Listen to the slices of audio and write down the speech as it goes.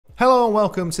Hello and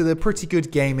welcome to the Pretty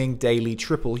Good Gaming Daily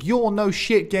Triple, your no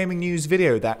shit gaming news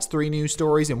video. That's 3 news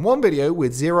stories in one video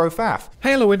with zero faff.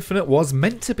 Halo Infinite was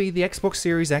meant to be the Xbox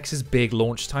Series X's big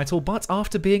launch title, but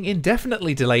after being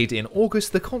indefinitely delayed in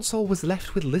August, the console was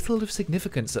left with little of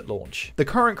significance at launch. The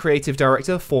current creative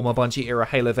director, former Bungie-era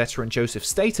Halo veteran Joseph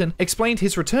Staten, explained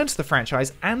his return to the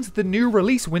franchise and the new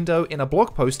release window in a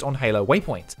blog post on Halo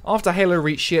Waypoint. After Halo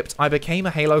Reach shipped, I became a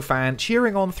Halo fan,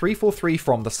 cheering on 343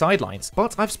 from the sidelines,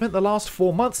 but I've spent the last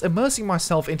 4 months immersing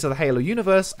myself into the Halo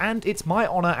universe, and it's my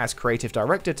honor as creative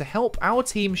director to help our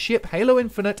team ship Halo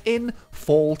Infinite in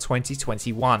fall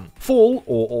 2021. Fall,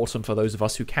 or autumn for those of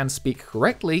us who can speak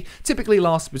correctly, typically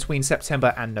lasts between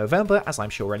September and November, as I'm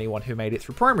sure anyone who made it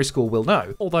through primary school will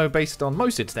know, although based on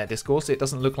most internet discourse it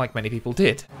doesn't look like many people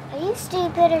did. Are you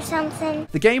stupid or something?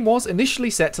 The game was initially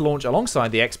set to launch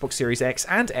alongside the Xbox Series X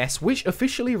and S, which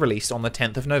officially released on the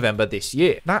 10th of November this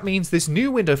year. That means this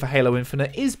new window for Halo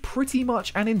Infinite is pretty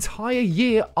much an entire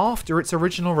year after its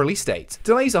original release date.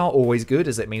 Delays are always good,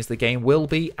 as it means the game will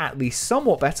be at least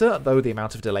somewhat better, though the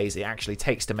amount of delays it actually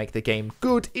takes to make the game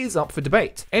good is up for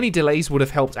debate. Any delays would have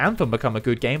helped Anthem become a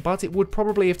good game, but it would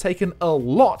probably have taken a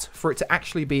lot for it to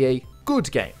actually be a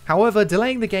good game. However,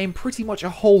 delaying the game pretty much a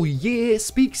whole year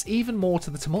speaks even more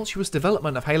to the tumultuous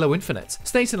development of Halo Infinite.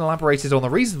 Staten elaborated on the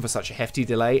reason for such a hefty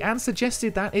delay and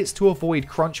suggested that it's to avoid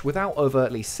crunch without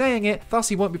overtly saying it, thus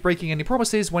he won't be breaking any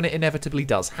promises when it inevitably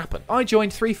does happen. I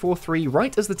joined 343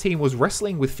 right as the team was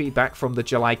wrestling with feedback from the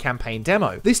July campaign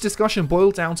demo. This discussion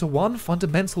boiled down to one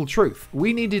fundamental truth: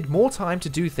 we needed more time to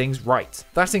do things right.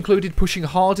 That included pushing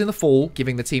hard in the fall,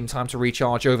 giving the team time to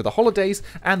recharge over the holidays,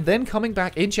 and then coming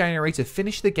back in January to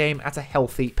finish the game at a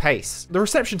healthy pace. The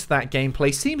reception to that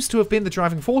gameplay seems to have been the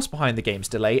driving force behind the game's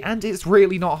delay, and it's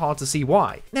really not hard to see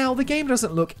why. Now, the game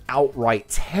doesn't look outright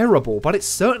terrible, but it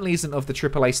certainly isn't of the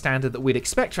AAA standard that we'd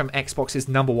expect from Xbox's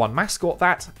 #1 mascot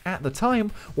that, at the time,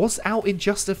 was out in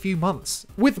just a few months.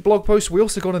 With the blog post, we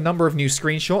also got a number of new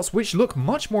screenshots which look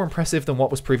much more impressive than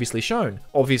what was previously shown.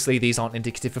 Obviously, these aren't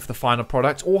indicative of the final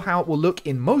product or how it will look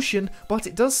in motion, but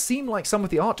it does seem like some of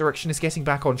the art direction is getting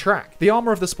back on track. The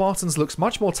armor of the Spartans looks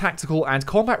much more tactical and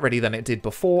combat ready than it did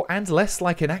before, and less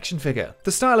like an action figure.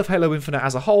 The style of Halo Infinite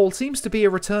as a whole seems to be a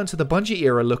return to the Bungie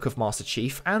era look of Master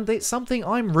Chief, and it's something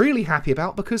I'm really happy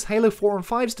about because Halo 4 and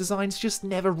 5's designs just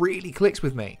never really clicked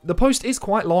with me. The post is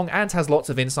quite long and has lots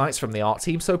of insights from the art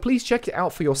team, so please check it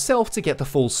out for yourself to get the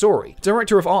full story.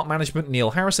 Director of Art Management Neil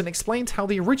Harrison explained how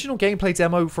the original gameplay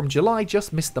demo from July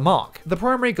just missed the mark. The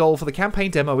primary goal for the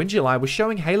campaign demo in July was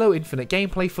showing Halo Infinite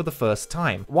gameplay for the first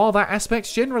time. While that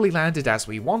aspect generally landed as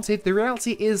we wanted, the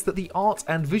reality is that the art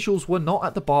and visuals were not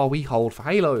at the bar we hold for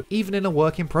Halo, even in a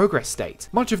work in progress state.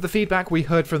 Much of the feedback we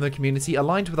heard from the community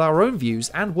aligned with our own views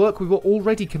and work we were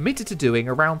already committed to doing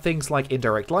around things like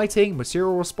indirect lighting,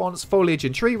 material response, foliage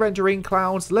and tree rendering,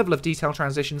 clouds, level of detail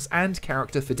transitions, and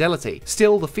character fidelity.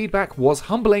 Still, the feedback was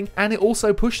humbling, and it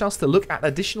also pushed us to look at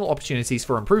additional opportunities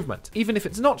for improvement. Even if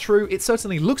it's not true, it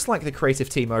certainly looks like the creative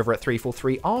team over at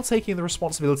 343 are taking the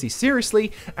responsibility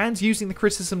seriously and using the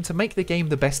criticism to make the game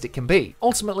the best it can be.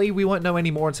 Ultimately, we won't know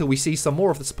any more until we see some more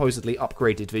of the supposedly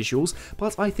upgraded visuals,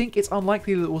 but I think it's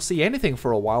unlikely that we'll see anything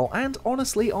for a while, and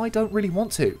honestly, I don't really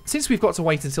want to. Since we've got to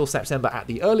wait until September at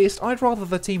the earliest, I'd rather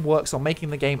the team works on making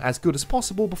the game as good as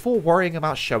possible before worrying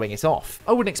about showing it off.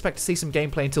 I wouldn't expect to see some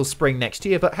gameplay until spring next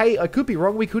year, but hey, I could be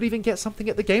wrong, we could even get something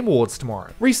at the Game Awards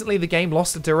tomorrow. Recently, the game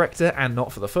lost a director, and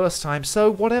not for the first time,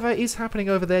 so whatever is happening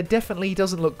over there definitely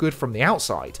doesn't look good from the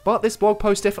outside. But this blog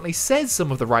post definitely says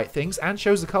some of the right things and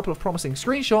shows a couple of promising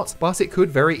screenshots, but it could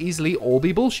very easily all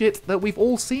be bullshit that we've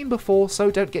all seen before,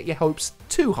 so don't get your hopes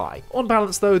too high. On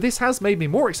balance though, this has made me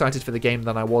more excited for the game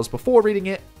than I was before reading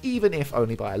it, even if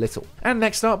only by a little. And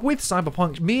next up, with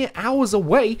Cyberpunk mere hours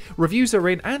away, reviews are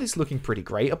in and it's looking pretty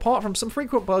great, apart from some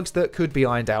frequent bugs that could be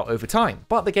ironed out over time.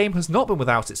 But the game has not been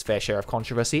without its fair share of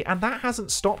controversy, and that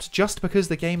hasn't stopped just because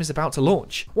the game is about to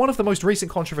launch. One of the most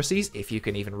recent controversies, if you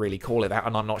can even really call it that,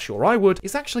 and I'm not sure I would,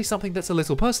 is actually something that's a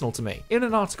little personal to me. In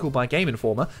an article by Game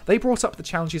Informer, they brought up the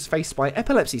challenges faced by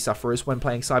epilepsy sufferers when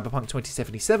playing Cyberpunk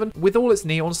 2077 with all its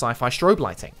neon sci-fi strobe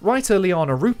lighting. Writer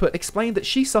Liana Rupert explained that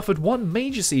she suffered one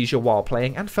major seizure while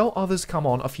playing and felt others come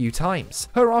on a few times.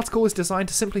 Her article is designed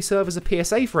to simply serve as a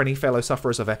PSA for any fellow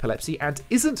sufferers of epilepsy and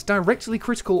isn't directly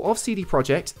critical of CD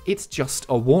Projekt, it's just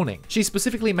a warning. She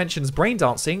specifically mentions brain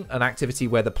dancing, an activity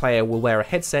where the player will wear a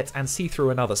headset and see through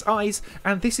another's eyes,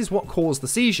 and this is what caused the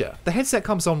seizure. The headset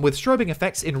comes on with strobing effects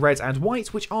effects in red and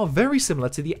white which are very similar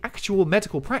to the actual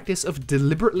medical practice of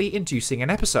deliberately inducing an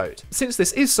episode. Since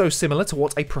this is so similar to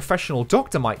what a professional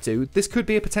doctor might do, this could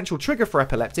be a potential trigger for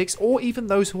epileptics or even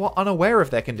those who are unaware of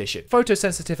their condition.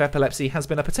 Photosensitive epilepsy has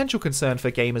been a potential concern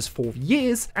for gamers for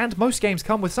years, and most games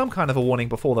come with some kind of a warning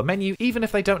before the menu, even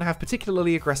if they don't have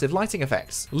particularly aggressive lighting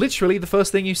effects. Literally, the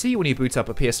first thing you see when you boot up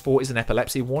a PS4 is an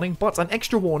epilepsy warning, but an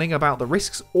extra warning about the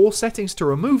risks or settings to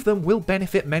remove them will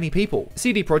benefit many people.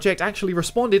 CD Projekt actually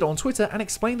responded on Twitter and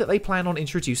explained that they plan on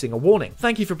introducing a warning.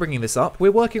 Thank you for bringing this up.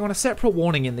 We're working on a separate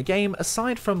warning in the game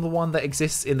aside from the one that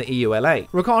exists in the EULA.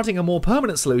 Regarding a more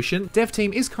permanent solution, dev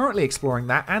team is currently exploring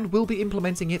that and will be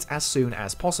implementing it as soon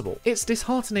as possible. It's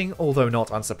disheartening, although not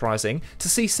unsurprising, to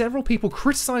see several people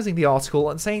criticizing the article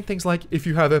and saying things like, if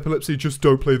you have epilepsy, just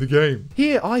don't play the game.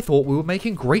 Here, I thought we were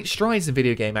making great strides in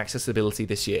video game accessibility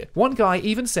this year. One guy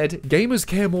even said, gamers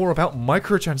care more about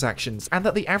microtransactions and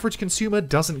that the average consumer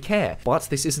doesn't care. But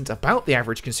this isn't about the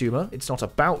average consumer, it's not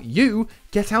about you.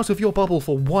 Get out of your bubble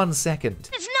for 1 second.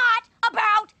 It's not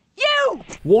about you!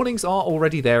 Warnings are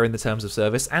already there in the terms of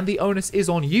service, and the onus is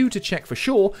on you to check for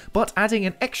sure, but adding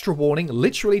an extra warning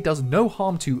literally does no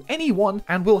harm to anyone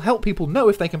and will help people know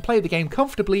if they can play the game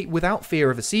comfortably without fear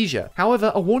of a seizure.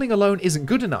 However, a warning alone isn't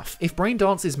good enough. If Brain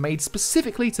Dance is made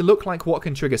specifically to look like what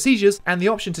can trigger seizures, and the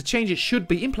option to change it should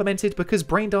be implemented because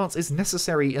Brain Dance is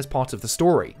necessary as part of the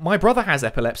story. My brother has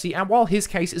epilepsy, and while his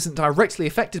case isn't directly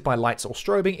affected by lights or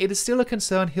strobing, it is still a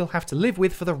concern he'll have to live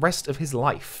with for the rest of his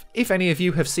life. If any of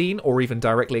you have seen or even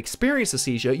directly experienced a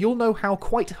seizure, you'll know how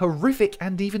quite horrific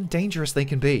and even dangerous they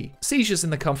can be. Seizures in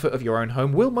the comfort of your own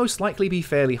home will most likely be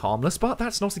fairly harmless, but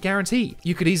that's not a guarantee.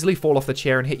 You could easily fall off the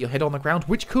chair and hit your head on the ground,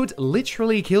 which could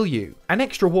literally kill you. An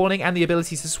extra warning and the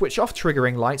ability to switch off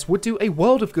triggering lights would do a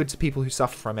world of good to people who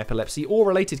suffer from epilepsy or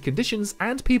related conditions,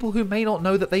 and people who may not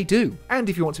know that they do. And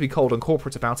if you want to be cold and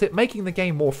corporate about it, making the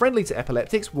game more friendly to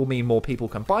epileptics will mean more people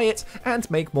can buy it and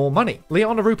make more money.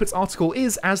 Liana Rupert's article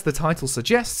is, as the title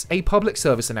suggests, a public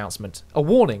service announcement, a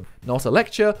warning, not a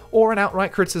lecture or an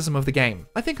outright criticism of the game.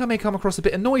 I think I may come across a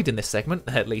bit annoyed in this segment,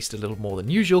 at least a little more than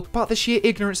usual, but the sheer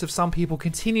ignorance of some people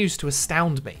continues to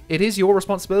astound me. It is your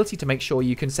responsibility to make sure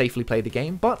you can safely play the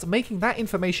game, but making that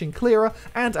information clearer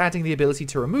and adding the ability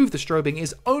to remove the strobing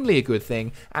is only a good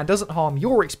thing and doesn't harm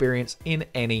your experience in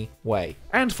any way.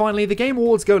 And finally, the Game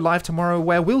Awards go live tomorrow,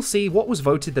 where we'll see what was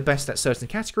voted the best at certain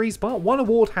categories, but one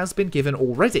award has been given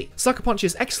already. Sucker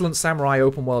Punch's excellent samurai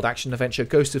open world action adventure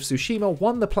Ghost of Tsushima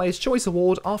won the Player's Choice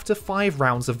Award after 5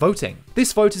 rounds of voting.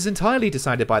 This vote is entirely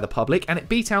decided by the public, and it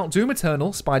beat out Doom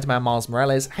Eternal, Spider-Man Miles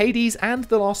Morales, Hades, and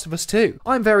The Last of Us 2.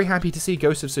 I'm very happy to see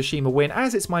Ghost of Tsushima win,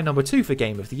 as it's my number 2 for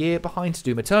Game of the Year, behind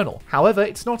Doom Eternal. However,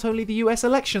 it's not only the US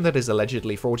election that is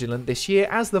allegedly fraudulent this year,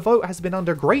 as the vote has been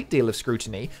under a great deal of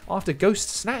scrutiny after Ghost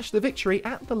snatched the victory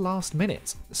at the last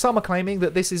minute. Some are claiming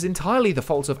that this is entirely the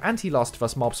fault of anti-Last of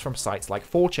Us mobs from sites like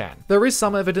 4chan. There is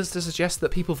some evidence to suggest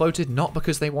that people voted not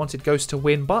because they wanted Ghost to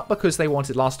win, but because they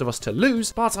wanted Last of Us to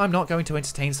lose, but I'm not going to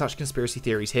entertain such conspiracy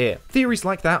theories here. Theories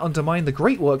like that undermine the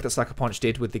great work that Sucker Punch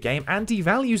did with the game and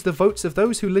devalues the votes of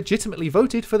those who legitimately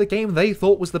voted for the game they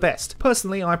thought was the best.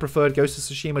 Personally, I preferred Ghost of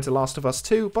Tsushima to Last of Us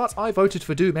 2, but I voted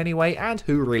for Doom anyway, and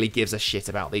who really gives a shit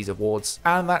about these awards?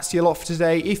 And that's your lot for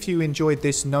today. If you enjoyed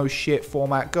this no shit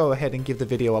format, go ahead and give the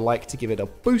video a like to give it a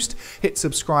boost, hit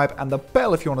subscribe and the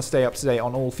bell if you want to stay up to date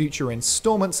on all future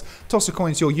installments. Toss a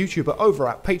coin to your YouTuber over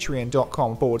at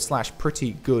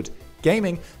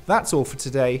patreon.com/prettygoodgaming. That's all for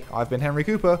today. I've been Henry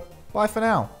Cooper. Bye for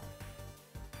now.